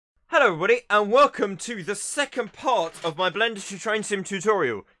Hello everybody and welcome to the second part of my Blender to Train Sim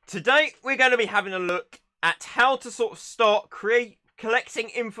tutorial. Today we're going to be having a look at how to sort of start collecting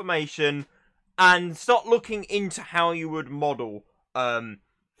information and start looking into how you would model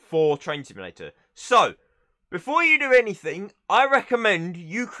for Train Simulator. So, before you do anything, I recommend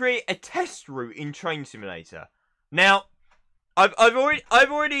you create a test route in Train Simulator. Now, I've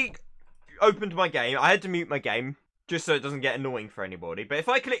already opened my game. I had to mute my game just so it doesn't get annoying for anybody. But if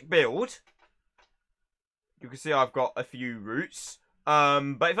I click build, you can see I've got a few routes.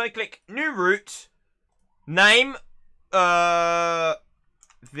 But if I click new route, name,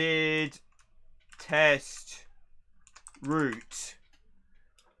 vid test route.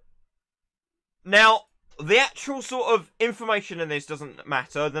 Now, the actual sort of information in this doesn't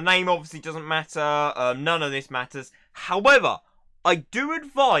matter. The name obviously doesn't matter. None of this matters. However, I do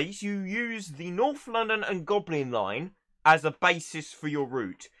advise you use the North London and Goblin line as a basis for your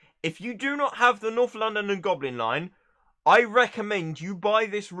route. If you do not have the North London and Goblin line, I recommend you buy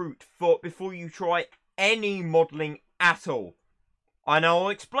this route before you try any modelling at all. And I'll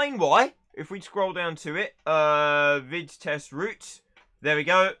explain why. If we scroll down to it, vid test route, there we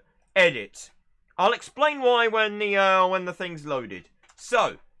go, edit. I'll explain why when the thing's loaded.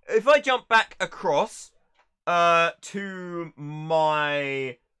 So, if I jump back across to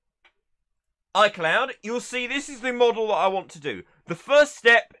my iCloud, you'll see this is the model that I want to do. The first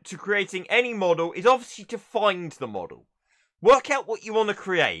step to creating any model is obviously to find the model. Work out what you want to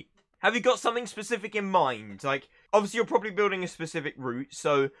create. Have you got something specific in mind? Like, obviously you're probably building a specific route,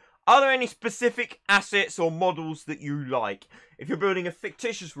 so are there any specific assets or models that you like? If you're building a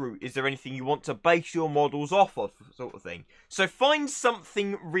fictitious route, is there anything you want to base your models off of, sort of thing? So find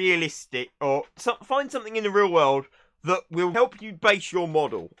something realistic, or find something in the real world that will help you base your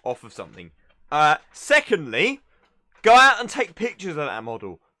model off of something. Secondly, go out and take pictures of that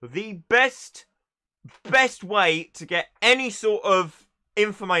model. The best way to get any sort of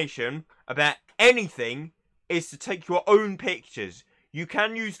information about anything is to take your own pictures. You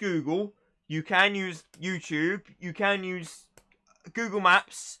can use Google, you can use YouTube, you can use Google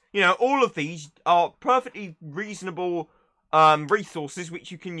Maps. You know, all of these are perfectly reasonable resources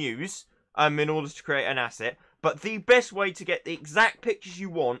which you can use in order to create an asset. But the best way to get the exact pictures you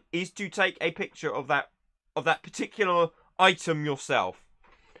want is to take a picture of that particular item yourself.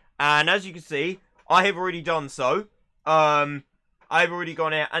 And as you can see, I have already done so. I've already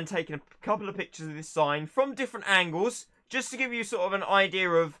gone out and taken a couple of pictures of this sign from different angles, just to give you sort of an idea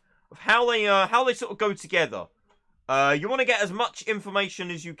of how they sort of go together. You want to get as much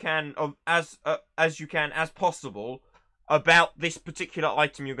information as you can as possible about this particular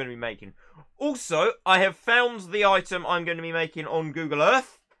item you're going to be making. Also, I have found the item I'm going to be making on Google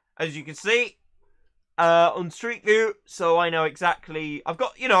Earth, as you can see, on Street View, so I know exactly. I've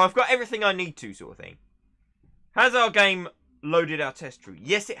got everything I need to, sort of thing. Has our game loaded our test route?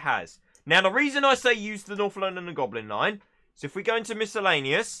 Yes, it has. Now, the reason I say use the North London and Goblin line, so if we go into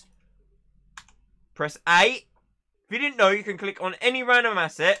miscellaneous, press A. If you didn't know, you can click on any random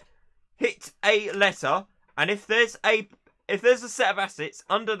asset, hit a letter, and if there's a set of assets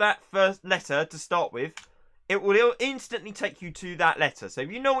under that first letter to start with, it will instantly take you to that letter. So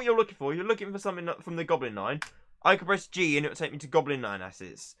if you know what you're looking for something from the Goblin line, I can press G and it will take me to Goblin line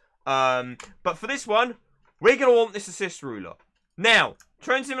assets. But for this one, we're going to want this assist ruler. Now,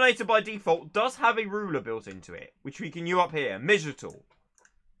 Train Simulator by default does have a ruler built into it, which we can use up here, measure tool.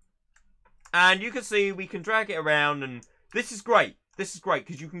 And you can see we can drag it around, and this is great. This is great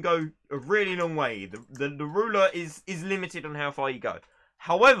because you can go a really long way. The ruler is limited on how far you go.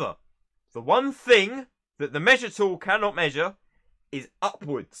 However, the one thing that the measure tool cannot measure is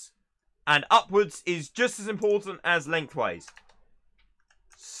upwards. And upwards is just as important as lengthways.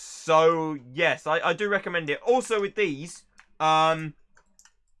 So, yes, I do recommend it. Also with these,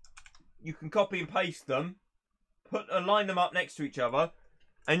 you can copy and paste them, line them up next to each other,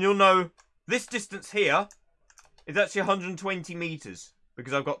 and you'll know this distance here is actually 120 meters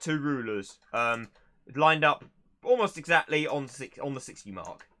because I've got two rulers lined up almost exactly on the 60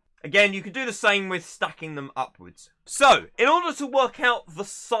 mark. Again, you can do the same with stacking them upwards. So, in order to work out the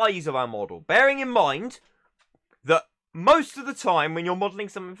size of our model, bearing in mind that most of the time when you're modelling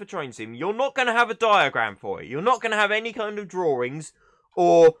something for Train Sim, you're not going to have a diagram for it. You're not going to have any kind of drawings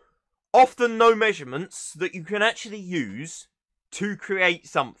or often no measurements that you can actually use to create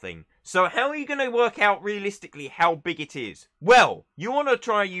something. So how are you going to work out realistically how big it is? Well, you want to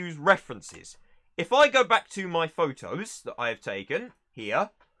try and use references. If I go back to my photos that I have taken here,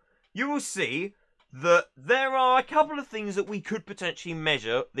 you will see that there are a couple of things that we could potentially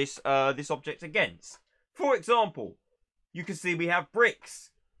measure this object against. For example, you can see we have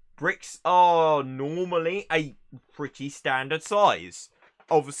bricks. bricks are normally a pretty standard size.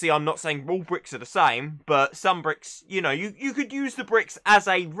 Obviously, I'm not saying all bricks are the same, but some bricks, you know, you could use the bricks as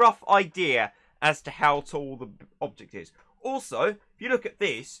a rough idea as to how tall the object is. Also, if you look at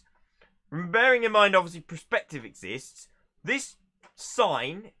this, bearing in mind, obviously, perspective exists, this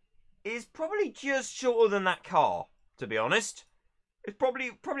sign is probably just shorter than that car, to be honest. It's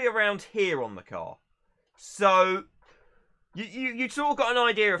probably around here on the car. So, you sort of got an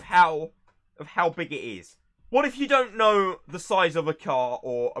idea of how big it is. What if you don't know the size of a car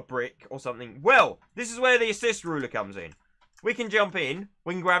or a brick or something? Well, this is where the assist ruler comes in. We can jump in,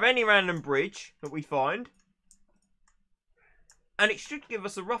 we can grab any random bridge that we find, and it should give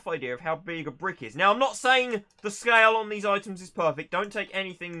us a rough idea of how big a brick is. Now, I'm not saying the scale on these items is perfect. Don't take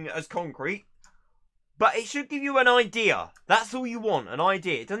anything as concrete. But it should give you an idea. That's all you want, an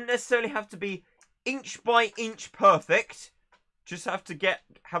idea. It doesn't necessarily have to be inch by inch perfect. Just have to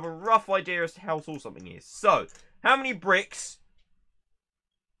have a rough idea as to how tall something is. So, how many bricks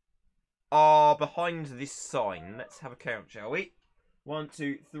are behind this sign? Let's have a count, shall we? 1,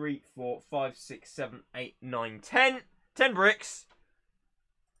 2, 3, 4, 5, 6, 7, 8, 9, 10. 10 bricks.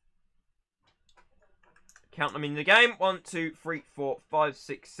 Count them in the game. 1, 2, 3, 4, 5,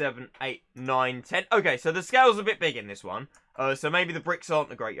 6, 7, 8, 9, 10. Okay, so the scale's a bit big in this one. So maybe the bricks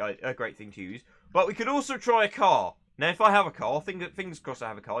aren't a great thing to use. But we could also try a car. Now, if I have a car, fingers crossed I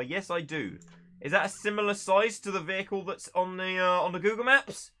have a car. Yes, I do. Is that a similar size to the vehicle that's on the Google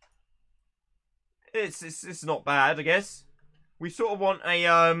Maps? It's not bad, I guess. We sort of want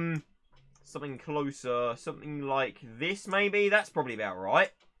a something closer, something like this maybe. That's probably about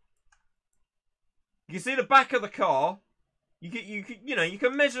right. You can see the back of the car. You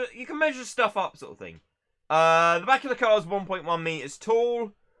can measure stuff up, sort of thing. The back of the car is 1.1 meters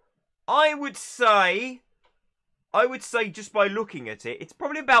tall. I would say just by looking at it, it's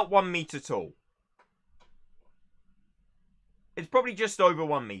probably about 1 meter tall. It's probably just over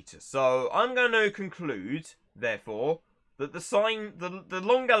 1 meter. So I'm going to conclude, therefore, that the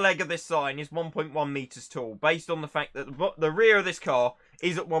longer leg of this sign is 1.1 meters tall, based on the fact that the rear of this car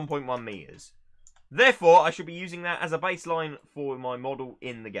is at 1.1 meters. Therefore, I should be using that as a baseline for my model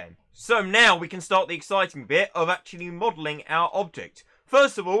in the game. So now we can start the exciting bit of actually modelling our object.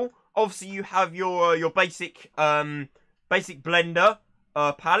 First of all, obviously you have your basic Blender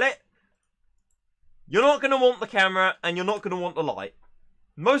palette. You're not going to want the camera, and you're not going to want the light.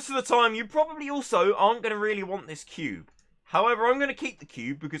 Most of the time, you probably also aren't going to really want this cube. However, I'm going to keep the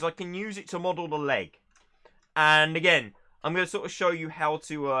cube because I can use it to model the leg. And again, I'm going to sort of show you how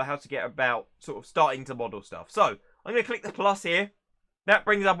to get about sort of starting to model stuff. So, I'm going to click the plus here. That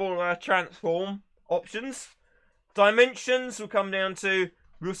brings up all our transform options. Dimensions will come down to,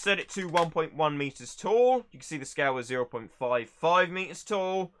 we'll set it to 1.1 meters tall. You can see the scale is 0.55 meters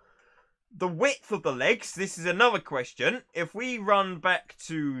tall. The width of the legs, this is another question. If we run back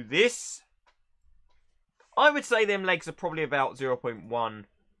to this, I would say them legs are probably about 0.1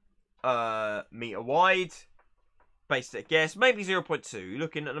 meter wide. Basic guess, maybe 0.2.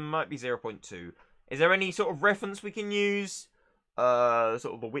 Looking at them, might be 0.2. Is there any sort of reference we can use? Sort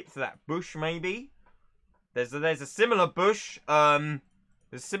of the width of that bush, maybe. There's a similar bush. There's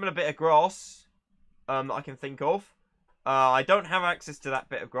a similar bit of grass that I can think of. I don't have access to that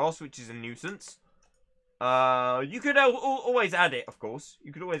bit of grass, which is a nuisance. You could always add it, of course.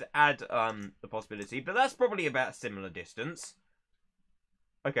 You could always add the possibility, but that's probably about a similar distance.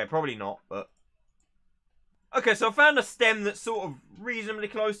 Okay, probably not, but... Okay, so I found a stem that's sort of reasonably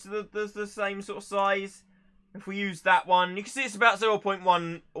close to the same sort of size. If we use that one, you can see it's about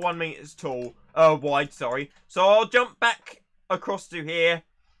 0.1 meters tall, wide, sorry. So I'll jump back across to here,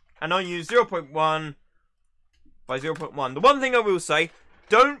 and I'll use 0.1 by 0.1. The one thing I will say,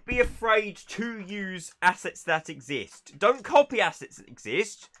 don't be afraid to use assets that exist. Don't copy assets that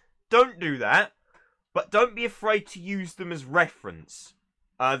exist. Don't do that. But don't be afraid to use them as reference.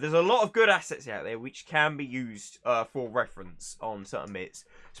 There's a lot of good assets out there which can be used for reference on certain bits.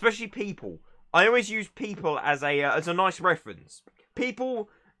 Especially people. I always use people as a nice reference. People,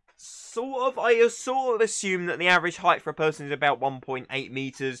 I sort of assume that the average height for a person is about 1.8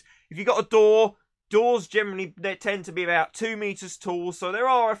 meters. If you've got a door, doors generally they tend to be about 2 meters tall. So there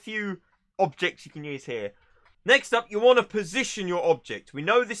are a few objects you can use here. Next up, you want to position your object. We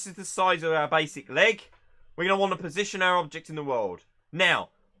know this is the size of our basic leg. We're going to want to position our object in the world. Now,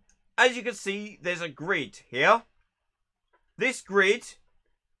 as you can see, there's a grid here. This grid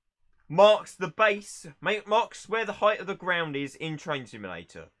marks the base, marks where the height of the ground is in Train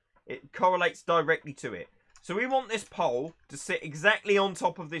Simulator. It correlates directly to it. So we want this pole to sit exactly on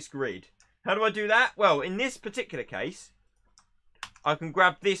top of this grid. How do I do that? Well, in this particular case, I can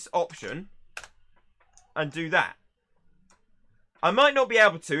grab this option and do that. I might not be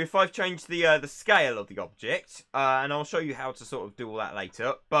able to if I've changed the scale of the object, and I'll show you how to sort of do all that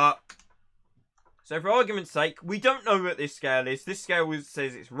later. But so for argument's sake, we don't know what this scale is. This scale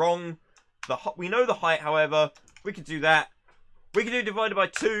says it's wrong. We know the height, however, we can do that. We can do divided by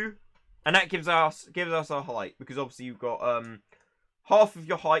 2, and that gives us our height, because obviously you've got half of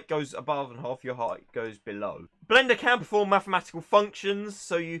your height goes above and half your height goes below. Blender can perform mathematical functions,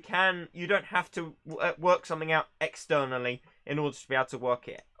 so you don't have to work something out externally in order to be able to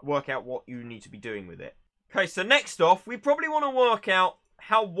work out what you need to be doing with it. Okay, so next off, we probably want to work out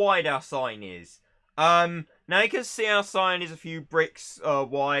how wide our sign is. Now you can see our sign is a few bricks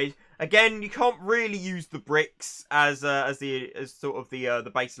wide. Again, you can't really use the bricks as sort of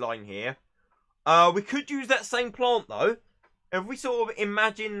the baseline here. We could use that same plant though. If we sort of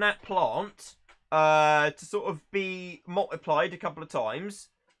imagine that plant to sort of be multiplied a couple of times,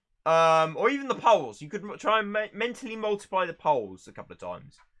 or even the poles, you could try and mentally multiply the poles a couple of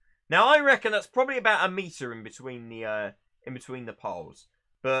times. Now I reckon that's probably about a meter in between the poles.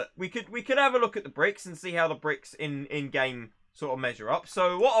 But we could have a look at the bricks and see how the bricks in game sort of measure up.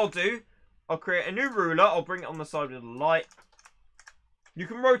 So what I'll do, I'll create a new ruler. I'll bring it on the side of the light. You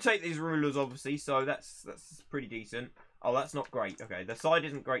can rotate these rulers, obviously, so that's pretty decent. Oh, that's not great. Okay, the side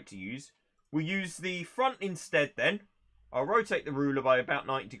isn't great to use. We'll use the front instead then. I'll rotate the ruler by about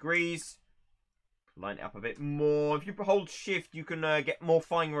 90 degrees. Line it up a bit more. If you hold shift, you can get more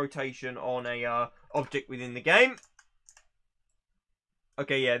fine rotation on a object within the game.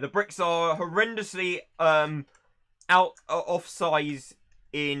 Okay, yeah, the bricks are horrendously off size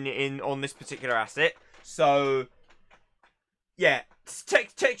on this particular asset. So yeah,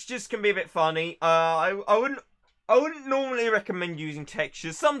 textures can be a bit funny. I wouldn't normally recommend using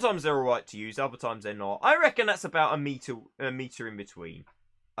textures. Sometimes they're alright to use, other times they're not. I reckon that's about a meter in between.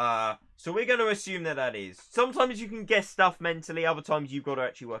 So we're going to assume that is. Sometimes you can guess stuff mentally, other times you've got to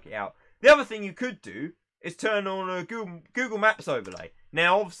actually work it out. The other thing you could do is turn on a Google Maps overlay.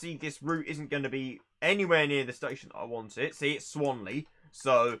 Now, obviously, this route isn't going to be anywhere near the station I want it. See, it's Swanley,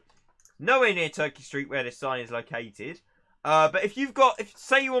 so nowhere near Turkey Street where this sign is located. But if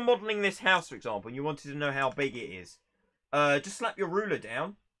say you were modelling this house, for example, and you wanted to know how big it is, just slap your ruler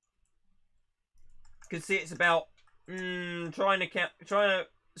down. You can see it's about trying to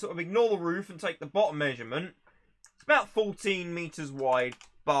sort of ignore the roof and take the bottom measurement. It's about 14 meters wide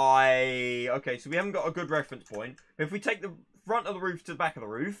by, okay, so we haven't got a good reference point. But if we take the front of the roof to the back of the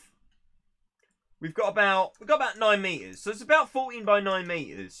roof, we've got about 9 meters. So it's about 14 by 9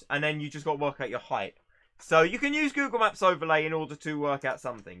 meters, and then you just got to work out your height. So you can use Google Maps overlay in order to work out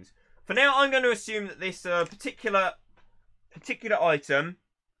some things. For now, I'm going to assume that this particular item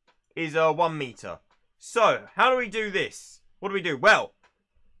is 1 meter. So how do we do this? What do we do? Well,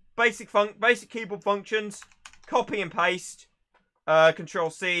 basic keyboard functions: copy and paste. Control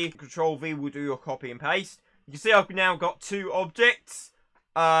C, Control V will do your copy and paste. You can see I've now got 2 objects.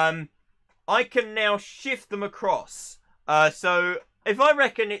 I can now shift them across. So if I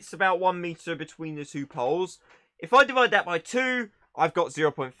reckon it's about 1 meter between the 2 poles, if I divide that by 2, I've got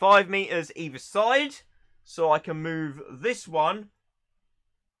 0.5 meters either side. So I can move this one.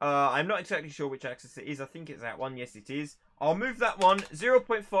 I'm not exactly sure which axis it is. I think it's that one. Yes, it is. I'll move that one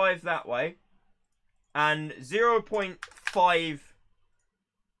 0.5 that way, and 0.5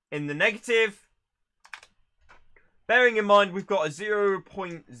 in the negative. Bearing in mind we've got a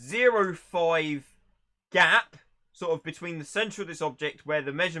 0.05 gap sort of between the center of this object where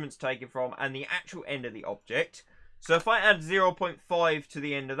the measurement's taken from and the actual end of the object. So if I add 0.5 to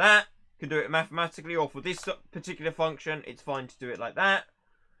the end of that, can do it mathematically, or for this particular function it's fine to do it like that.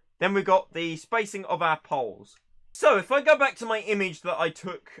 Then we've got the spacing of our poles. So if I go back to my image that I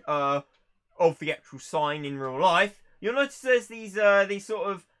took of the actual sign in real life, you'll notice there's these sort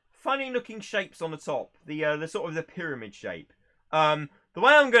of funny looking shapes on the top, the sort of the pyramid shape. The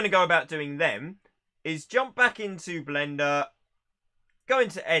way I'm going to go about doing them is jump back into Blender, go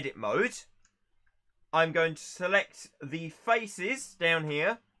into edit mode. I'm going to select the faces down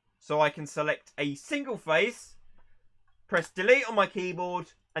here, so I can select a single face, press delete on my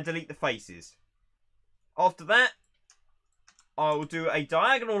keyboard and delete the faces. After that, I will do a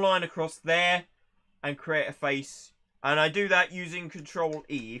diagonal line across there and create a face. And I do that using Control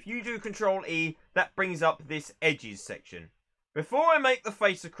E. If you do Control E, that brings up this edges section. Before I make the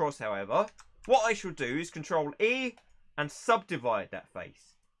face across, however, what I shall do is Control E and subdivide that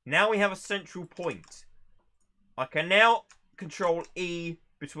face. Now we have a central point. I can now Control E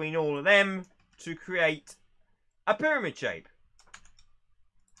between all of them to create a pyramid shape.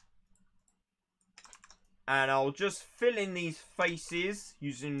 And I'll just fill in these faces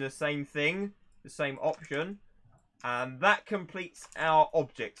using the same thing, the same option. And that completes our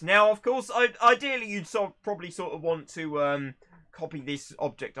object. Now, of course, ideally you'd probably sort of want to copy this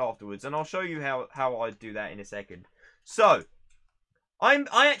object afterwards. And I'll show you how I do that in a second. So, I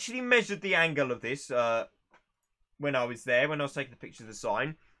actually measured the angle of this when I was taking the picture of the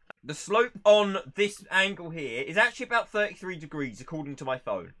sign. The slope on this angle here is actually about 33 degrees according to my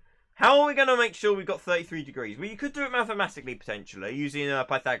phone. How are we going to make sure we've got 33 degrees? Well, you could do it mathematically, potentially, using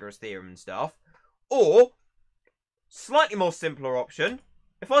Pythagoras theorem and stuff. Or, slightly more simpler option,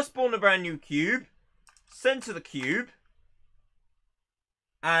 if I spawn a brand new cube, center the cube,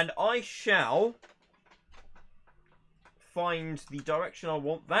 and I shall find the direction I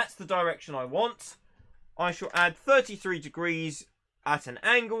want. That's the direction I want. I shall add 33 degrees at an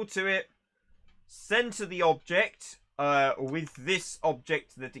angle to it, center the object with this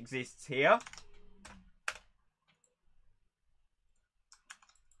object that exists here.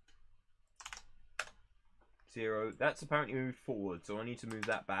 Zero. That's apparently moved forward, so I need to move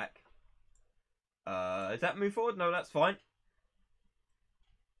that back. Is that moved forward? No, that's fine.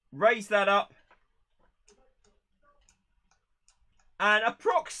 Raise that up. And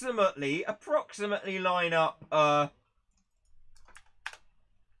approximately line up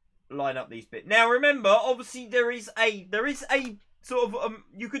these bits. Now remember, obviously there is a sort of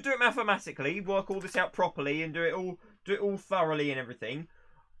you could do it mathematically, work all this out properly, and do it all thoroughly and everything.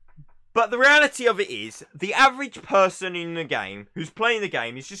 But the reality of it is, the average person in the game who's playing the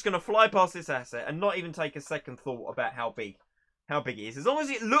game is just going to fly past this asset and not even take a second thought about how big it is. As long as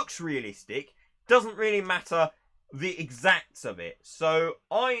it looks realistic, doesn't really matter the exacts of it. So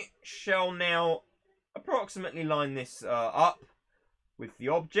I shall now approximately line this up with the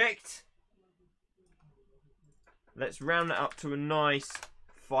object. Let's round that up to a nice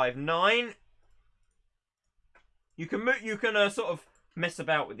 5'9". You can sort of mess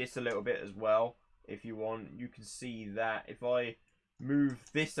about with this a little bit as well if you want. You can see that if I move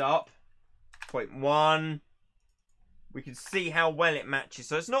this up 0.1, we can see how well it matches.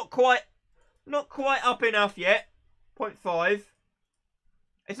 So it's not quite up enough yet. 0.5.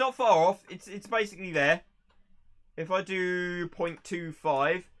 It's not far off. It's basically there. If I do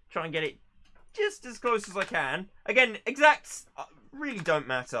 0.25, try and get it just as close as I can. Again, exacts really don't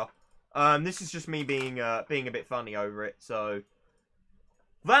matter. This is just me being a bit funny over it. So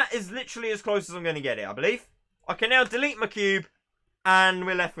that is literally as close as I'm going to get it, I believe. I can now delete my cube, and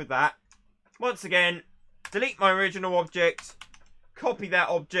we're left with that. Once again, delete my original object, copy that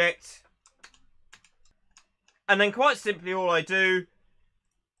object, and then quite simply all I do,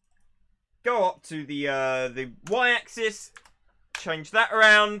 go up to the y-axis, change that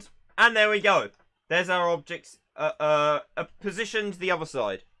around, and there we go. There's our objects positioned the other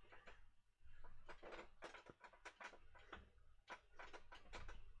side.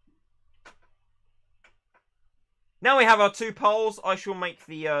 Now we have our two poles. I shall make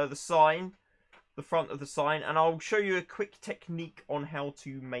the sign, the front of the sign, and I'll show you a quick technique on how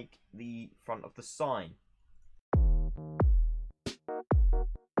to make the front of the sign.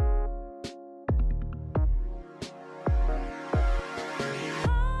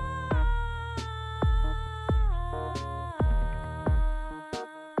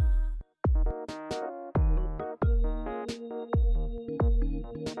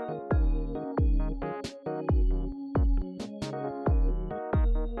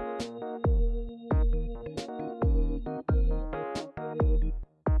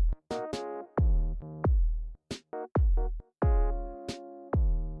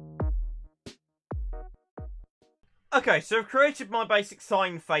 Okay, so I've created my basic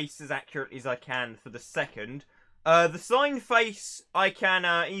sign face as accurately as I can for the second. The sign face I can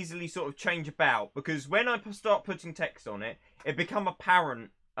easily sort of change about, because when I start putting text on it, it becomes apparent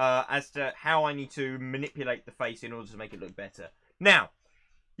as to how I need to manipulate the face in order to make it look better. Now,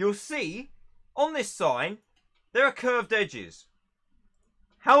 you'll see on this sign, there are curved edges.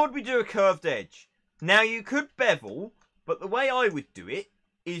 How would we do a curved edge? Now, you could bevel, but the way I would do it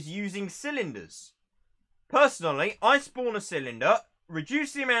is using cylinders. Personally, I spawn a cylinder,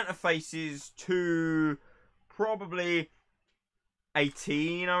 reduce the amount of faces to probably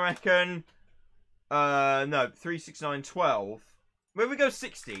 18, I reckon. No, 3, 6, 9, 12. When we go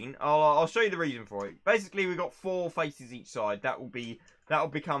 16, I'll show you the reason for it. Basically, we've got 4 faces each side. That will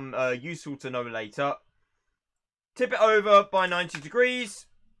become useful to know later. Tip it over by 90 degrees.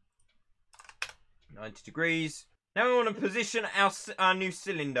 90 degrees. Now we want to position our new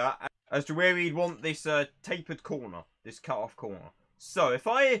cylinder as to where we'd want this tapered corner, this cut-off corner. So if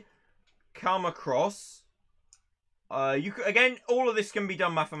I come across Again, all of this can be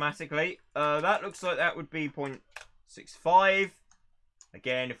done mathematically. That looks like that would be 0.65.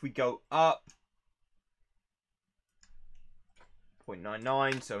 Again, if we go up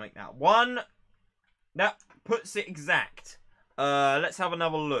 0.99, so make that 1. That puts it exact. Let's have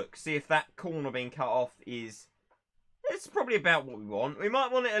another look. See if that corner being cut off is... It's probably about what we want. We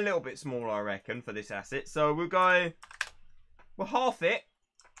might want it a little bit smaller, I reckon, for this asset. So we'll go... We'll half it.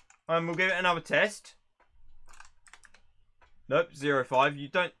 And we'll give it another test. Nope, 0.5. You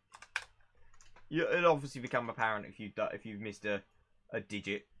don't... It'll obviously become apparent if you've missed a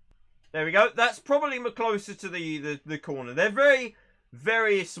digit. There we go. That's probably closer to the corner. They're very,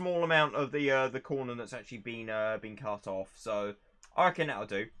 very small amount of the corner that's actually been cut off. So I reckon that'll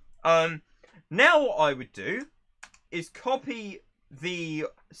do. Now what I would do is copy the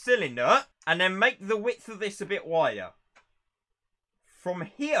cylinder and then make the width of this a bit wider. From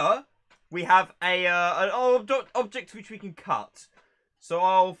here, we have an object which we can cut. So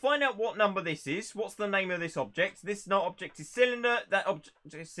I'll find out what number this is. What's the name of this object? This object is cylinder. That object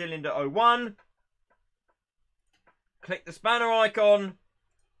is cylinder 01. Click the spanner icon.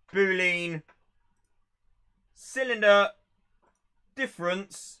 Boolean. Cylinder.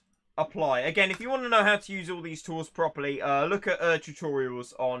 Difference. Apply. Again, if you want to know how to use all these tools properly, look at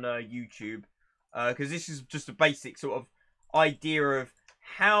tutorials on YouTube. Because this is just a basic sort of idea of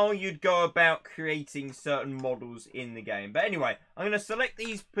how you'd go about creating certain models in the game. But anyway, I'm going to select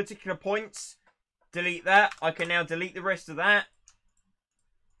these particular points. Delete that. I can now delete the rest of that.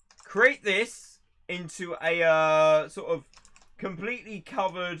 Create this into a sort of completely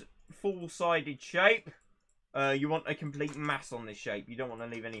covered, full-sided shape. You want a complete mass on this shape. You don't want to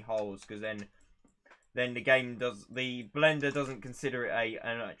leave any holes, because then the Blender doesn't consider it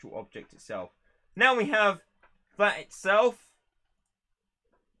an actual object itself. Now we have that itself.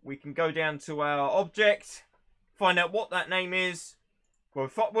 We can go down to our object, find out what that name is. Well,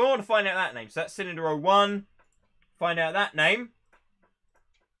 we want to find out that name. So that's cylinder 01. Find out that name.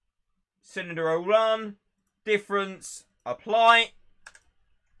 Cylinder 01. Difference. Apply.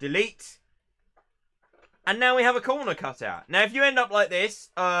 Delete. And now we have a corner cut out. Now, if you end up like this,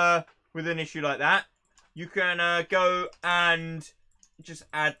 with an issue like that, you can go and just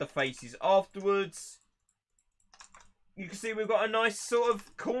add the faces afterwards. You can see we've got a nice sort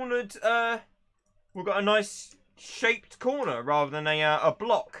of cornered, we've got a nice shaped corner rather than a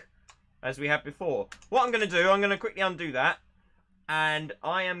block as we had before. What I'm going to do, I'm going to quickly undo that, and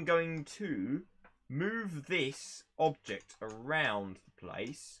I am going to move this object around the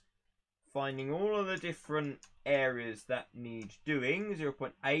place, finding all of the different areas that need doing.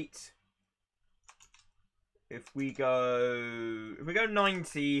 0.8. If we go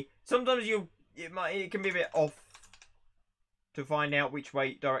 90, sometimes it can be a bit off to find out which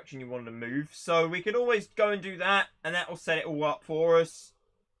direction you want to move. So we could always go and do that, and that will set it all up for us.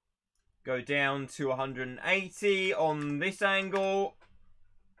 Go down to 180 on this angle.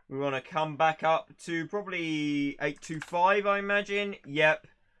 We want to come back up to probably 825, I imagine. Yep.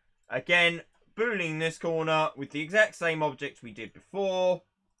 Again, boolean this corner with the exact same object we did before.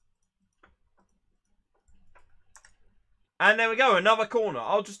 And there we go, another corner.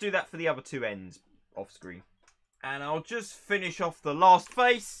 I'll just do that for the other two ends off screen. And I'll just finish off the last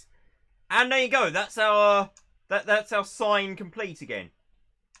face. And there you go. That's our sign complete again.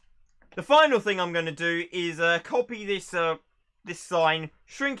 The final thing I'm going to do is copy this this sign,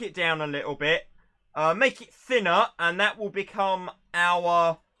 shrink it down a little bit, make it thinner, and that will become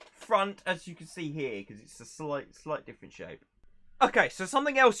our front, as you can see here, because it's a slight different shape. Okay, so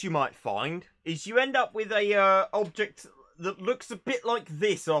something else you might find is you end up with a object that looks a bit like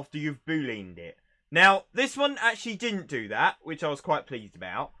this after you've booleaned it. Now, this one actually didn't do that, which I was quite pleased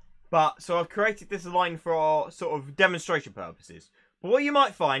about. But, so I've created this line for sort of demonstration purposes. But what you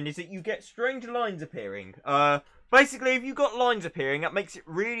might find is that you get strange lines appearing. Basically, if you've got lines appearing, that makes it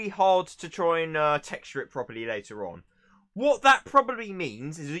really hard to try and texture it properly later on. What that probably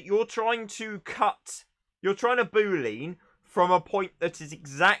means is that you're trying to boolean from a point that is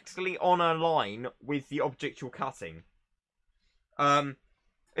exactly on a line with the object you're cutting.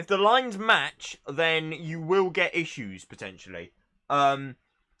 If the lines match, then you will get issues, potentially. Not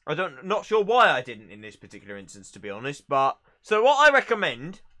sure why I didn't in this particular instance, to be honest, but... So what I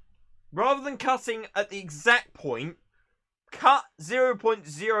recommend, rather than cutting at the exact point, cut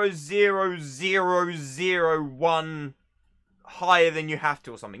 0.00001 higher than you have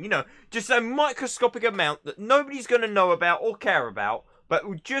to or something. You know, just a microscopic amount that nobody's going to know about or care about, but it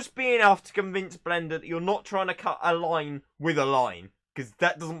will just be enough to convince Blender that you're not trying to cut a line with a line. Because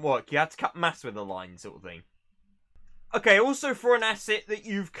that doesn't work. You have to cut mass with a line, sort of thing. Okay, also for an asset that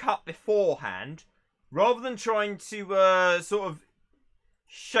you've cut beforehand, rather than trying to sort of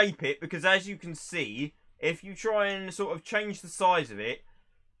shape it, because as you can see, if you try and sort of change the size of it,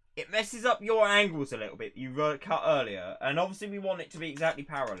 it messes up your angles a little bit you cut earlier, and obviously we want it to be exactly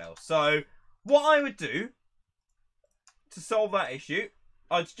parallel. So what I would do to solve that issue,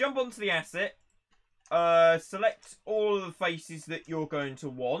 I'd jump onto the asset, select all of the faces that you're going to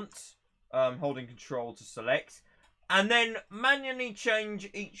want, holding control to select, and then manually change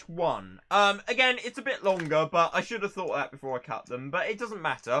each one. Again, it's a bit longer, but I should have thought that before I cut them, but it doesn't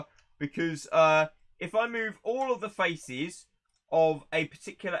matter, because if I move all of the faces of a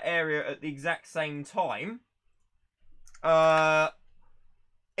particular area at the exact same time,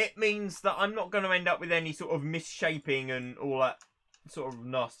 it means that I'm not going to end up with any sort of misshaping and all that sort of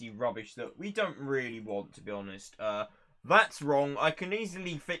nasty rubbish that we don't really want, to be honest. That's wrong. I can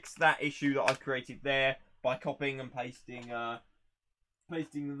easily fix that issue that I created there by copying and pasting that.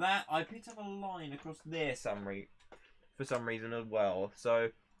 I picked up a line across there for some reason as well. So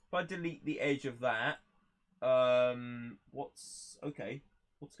if I delete the edge of that, what's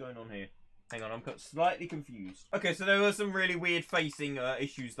going on here? Hang on, I'm slightly confused. Okay, so there were some really weird facing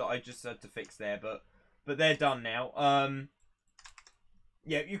issues that I just had to fix there, but they're done now.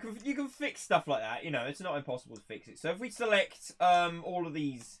 Yeah, you can fix stuff like that. You know, it's not impossible to fix it. So if we select all of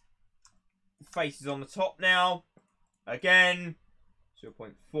these faces on the top now, again,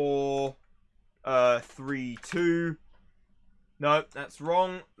 0.4, 3, 2. No, that's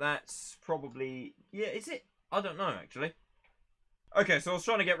wrong. That's probably, yeah, is it? I don't know actually. Okay, so I was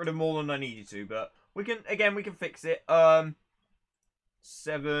trying to get rid of more than I needed to, but we can fix it.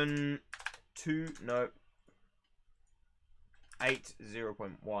 7, 2, no. 8,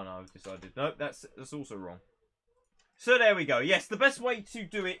 0.1, I've decided. Nope, that's also wrong. So there we go. Yes, the best way to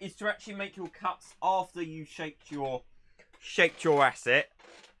do it is to actually make your cuts after you shaped your asset.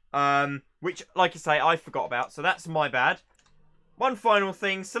 Which, like I say, I forgot about, so that's my bad. One final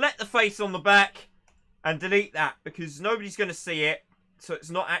thing, select the face on the back and delete that, because nobody's going to see it, so it's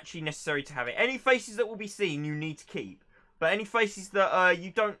not actually necessary to have it. Any faces that will be seen, you need to keep. But any faces that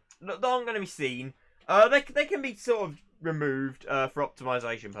that aren't going to be seen, they can be sort of removed for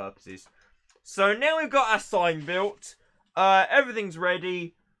optimization purposes. So now we've got our sign built, everything's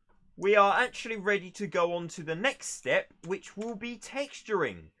ready. We are actually ready to go on to the next step, which will be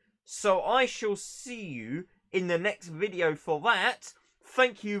texturing. So I shall see you in the next video for that.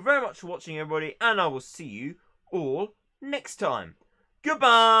 Thank you very much for watching, everybody, and I will see you all next time. Goodbye!